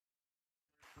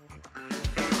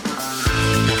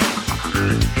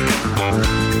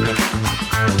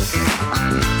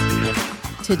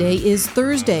Today is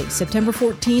Thursday, September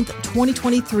 14th,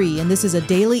 2023, and this is a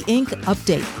Daily.Ink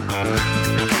update.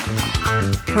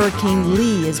 Hurricane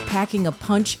Lee is packing a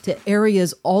punch to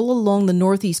areas all along the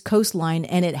northeast coastline,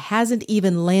 and it hasn't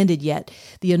even landed yet.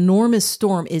 The enormous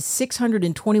storm is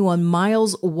 621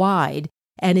 miles wide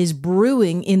and is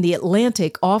brewing in the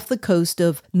Atlantic off the coast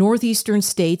of northeastern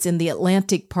states and the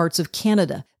Atlantic parts of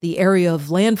Canada. The area of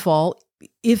landfall,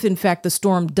 if in fact the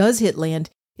storm does hit land,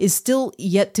 is still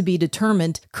yet to be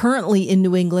determined. Currently in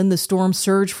New England, the storm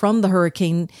surge from the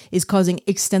hurricane is causing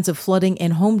extensive flooding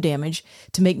and home damage.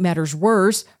 To make matters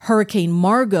worse, Hurricane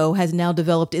Margot has now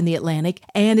developed in the Atlantic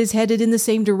and is headed in the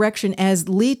same direction as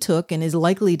Lee took and is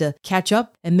likely to catch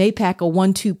up and may pack a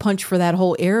 1-2 punch for that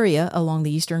whole area along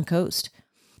the eastern coast.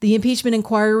 The impeachment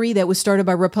inquiry that was started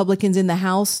by Republicans in the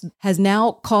House has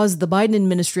now caused the Biden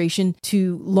administration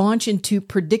to launch into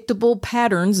predictable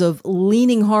patterns of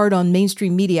leaning hard on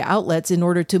mainstream media outlets in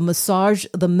order to massage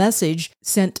the message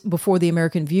sent before the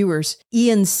American viewers.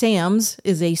 Ian Sams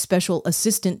is a special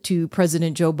assistant to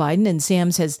President Joe Biden, and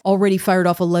Sams has already fired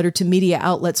off a letter to media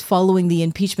outlets following the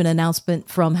impeachment announcement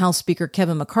from House Speaker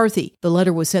Kevin McCarthy. The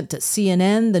letter was sent to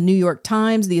CNN, the New York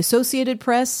Times, the Associated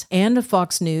Press, and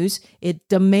Fox News. It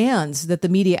demands that the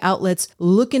media outlets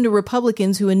look into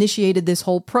Republicans who initiated this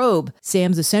whole probe.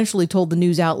 Sams essentially told the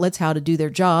news outlets how to do their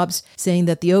jobs, saying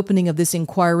that the opening of this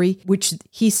inquiry, which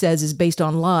he says is based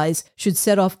on lies, should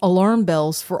set off alarm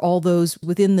bells for all those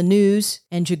within the news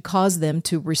and should cause them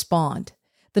to respond.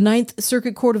 The Ninth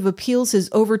Circuit Court of Appeals has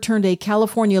overturned a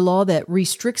California law that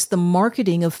restricts the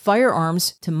marketing of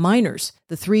firearms to minors.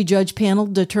 The 3-judge panel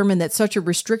determined that such a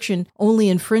restriction only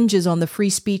infringes on the free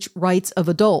speech rights of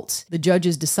adults. The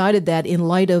judges decided that in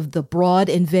light of the broad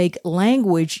and vague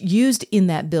language used in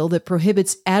that bill that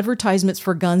prohibits advertisements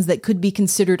for guns that could be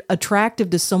considered attractive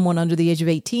to someone under the age of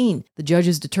 18. The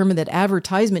judges determined that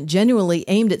advertisement genuinely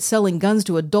aimed at selling guns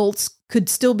to adults could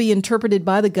still be interpreted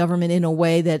by the government in a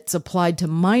way that's applied to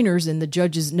minors, and the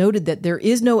judges noted that there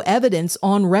is no evidence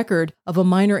on record of a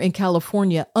minor in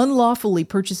California unlawfully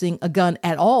purchasing a gun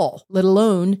at all, let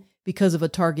alone because of a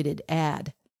targeted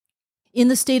ad. In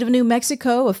the state of New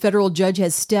Mexico, a federal judge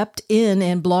has stepped in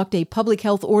and blocked a public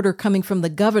health order coming from the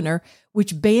governor,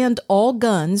 which banned all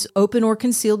guns, open or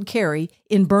concealed carry,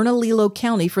 in Bernalillo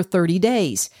County for 30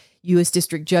 days. U.S.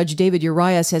 District Judge David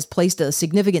Urias has placed a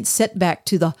significant setback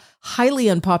to the highly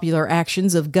unpopular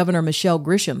actions of Governor Michelle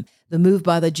Grisham. The move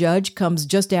by the judge comes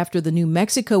just after the New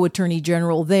Mexico Attorney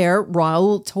General there,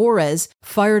 Raul Torres,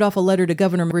 fired off a letter to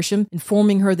Governor Grisham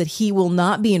informing her that he will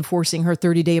not be enforcing her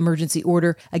 30-day emergency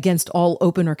order against all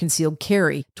open or concealed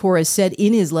carry. Torres said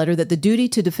in his letter that the duty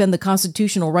to defend the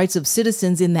constitutional rights of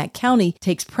citizens in that county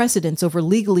takes precedence over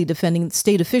legally defending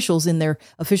state officials in their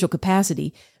official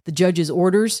capacity. The judge's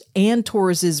orders and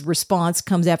Torres's response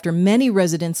comes after many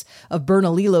residents of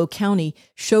Bernalillo County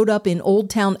showed up in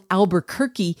Old Town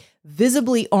Albuquerque,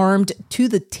 visibly armed to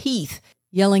the teeth,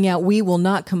 yelling out, "We will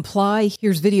not comply."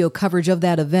 Here's video coverage of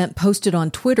that event posted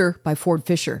on Twitter by Ford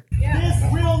Fisher. This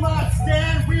will not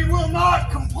stand. We will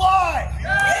not comply.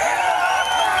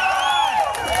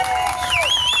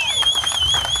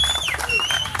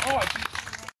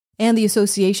 And the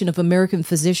Association of American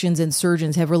Physicians and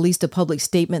Surgeons have released a public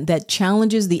statement that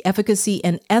challenges the efficacy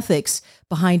and ethics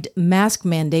behind mask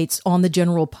mandates on the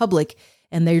general public,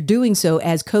 and they're doing so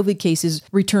as COVID cases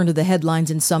return to the headlines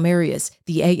in some areas.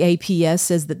 The AAPS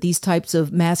says that these types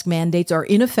of mask mandates are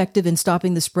ineffective in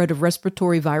stopping the spread of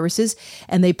respiratory viruses,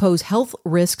 and they pose health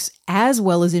risks as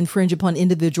well as infringe upon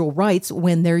individual rights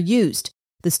when they're used.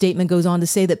 The statement goes on to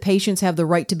say that patients have the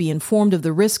right to be informed of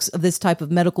the risks of this type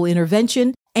of medical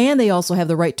intervention, and they also have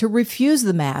the right to refuse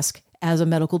the mask as a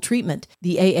medical treatment.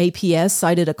 The AAPS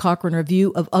cited a Cochrane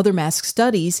review of other mask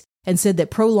studies and said that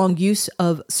prolonged use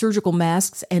of surgical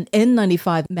masks and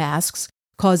N95 masks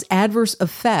cause adverse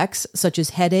effects such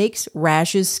as headaches,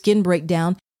 rashes, skin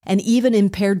breakdown, and even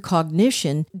impaired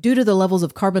cognition due to the levels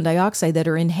of carbon dioxide that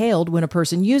are inhaled when a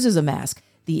person uses a mask.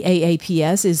 The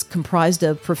AAPS is comprised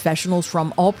of professionals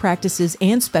from all practices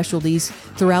and specialties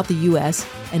throughout the U.S.,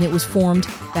 and it was formed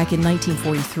back in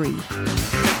 1943.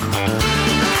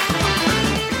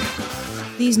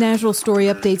 These national story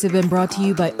updates have been brought to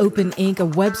you by Daily.Ink, a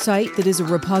website that is a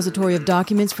repository of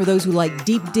documents for those who like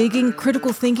deep digging,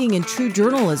 critical thinking, and true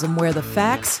journalism where the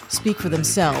facts speak for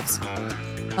themselves.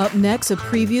 Up next, a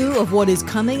preview of what is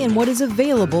coming and what is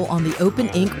available on the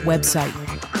Daily.Ink website.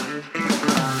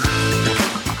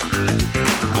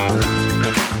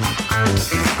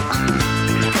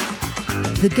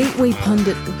 The Gateway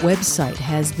Pundit website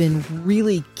has been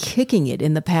really kicking it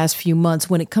in the past few months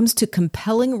when it comes to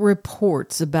compelling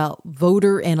reports about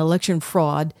voter and election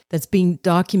fraud that's being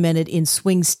documented in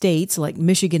swing states like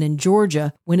Michigan and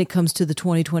Georgia when it comes to the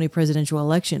 2020 presidential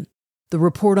election. The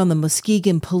report on the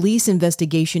Muskegon police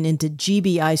investigation into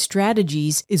GBI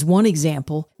strategies is one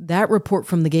example. That report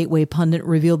from the Gateway Pundit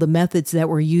revealed the methods that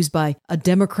were used by a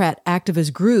Democrat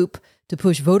activist group to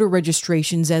push voter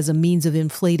registrations as a means of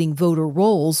inflating voter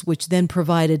rolls, which then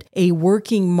provided a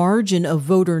working margin of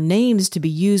voter names to be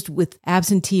used with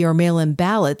absentee or mail-in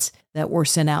ballots that were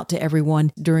sent out to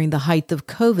everyone during the height of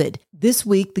COVID. This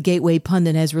week, the Gateway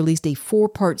Pundit has released a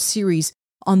 4-part series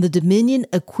on the Dominion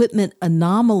equipment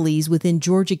anomalies within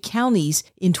Georgia counties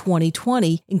in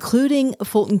 2020, including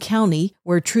Fulton County,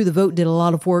 where True the Vote did a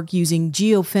lot of work using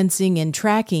geofencing and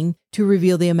tracking to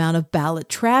reveal the amount of ballot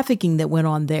trafficking that went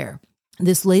on there.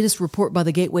 This latest report by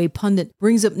the Gateway Pundit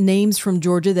brings up names from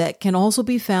Georgia that can also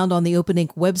be found on the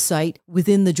Daily.Ink website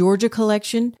within the Georgia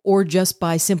collection or just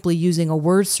by simply using a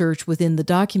word search within the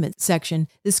document section.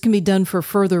 This can be done for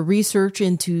further research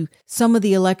into some of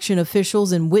the election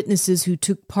officials and witnesses who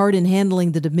took part in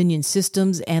handling the Dominion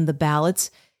systems and the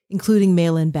ballots, including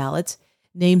mail-in ballots.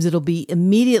 Names that'll be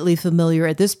immediately familiar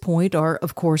at this point are,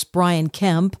 of course, Brian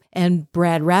Kemp and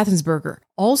Brad Raffensperger.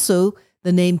 Also,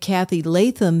 the name Kathy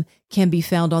Latham can be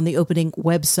found on the Daily.Ink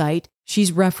website.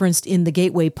 She's referenced in the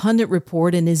Gateway Pundit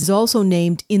report and is also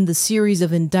named in the series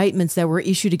of indictments that were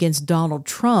issued against Donald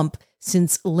Trump,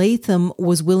 since Latham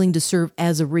was willing to serve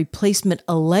as a replacement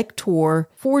elector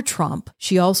for Trump.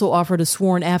 She also offered a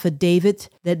sworn affidavit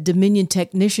that Dominion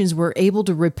technicians were able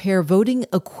to repair voting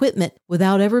equipment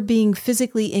without ever being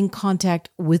physically in contact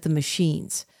with the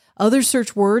machines. Other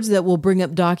search words that will bring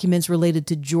up documents related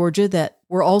to Georgia that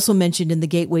were also mentioned in the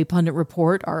Gateway Pundit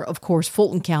report are, of course,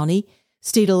 Fulton County,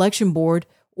 State Election Board,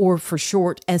 or for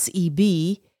short,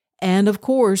 SEB, and, of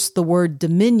course, the word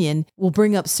Dominion will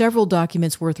bring up several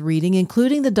documents worth reading,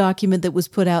 including the document that was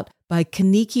put out by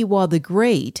Kanekiwa the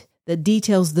Great that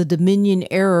details the Dominion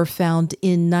error found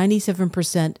in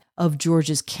 97% of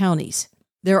Georgia's counties.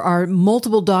 There are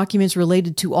multiple documents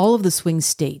related to all of the swing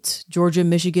states, Georgia,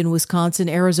 Michigan, Wisconsin,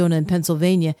 Arizona, and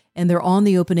Pennsylvania, and they're on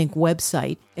the Daily.Ink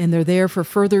website. And they're there for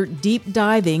further deep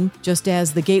diving, just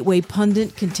as the Gateway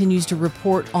Pundit continues to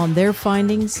report on their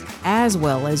findings, as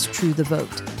well as True the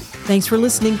Vote. Thanks for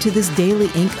listening to this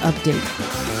Daily.Ink update.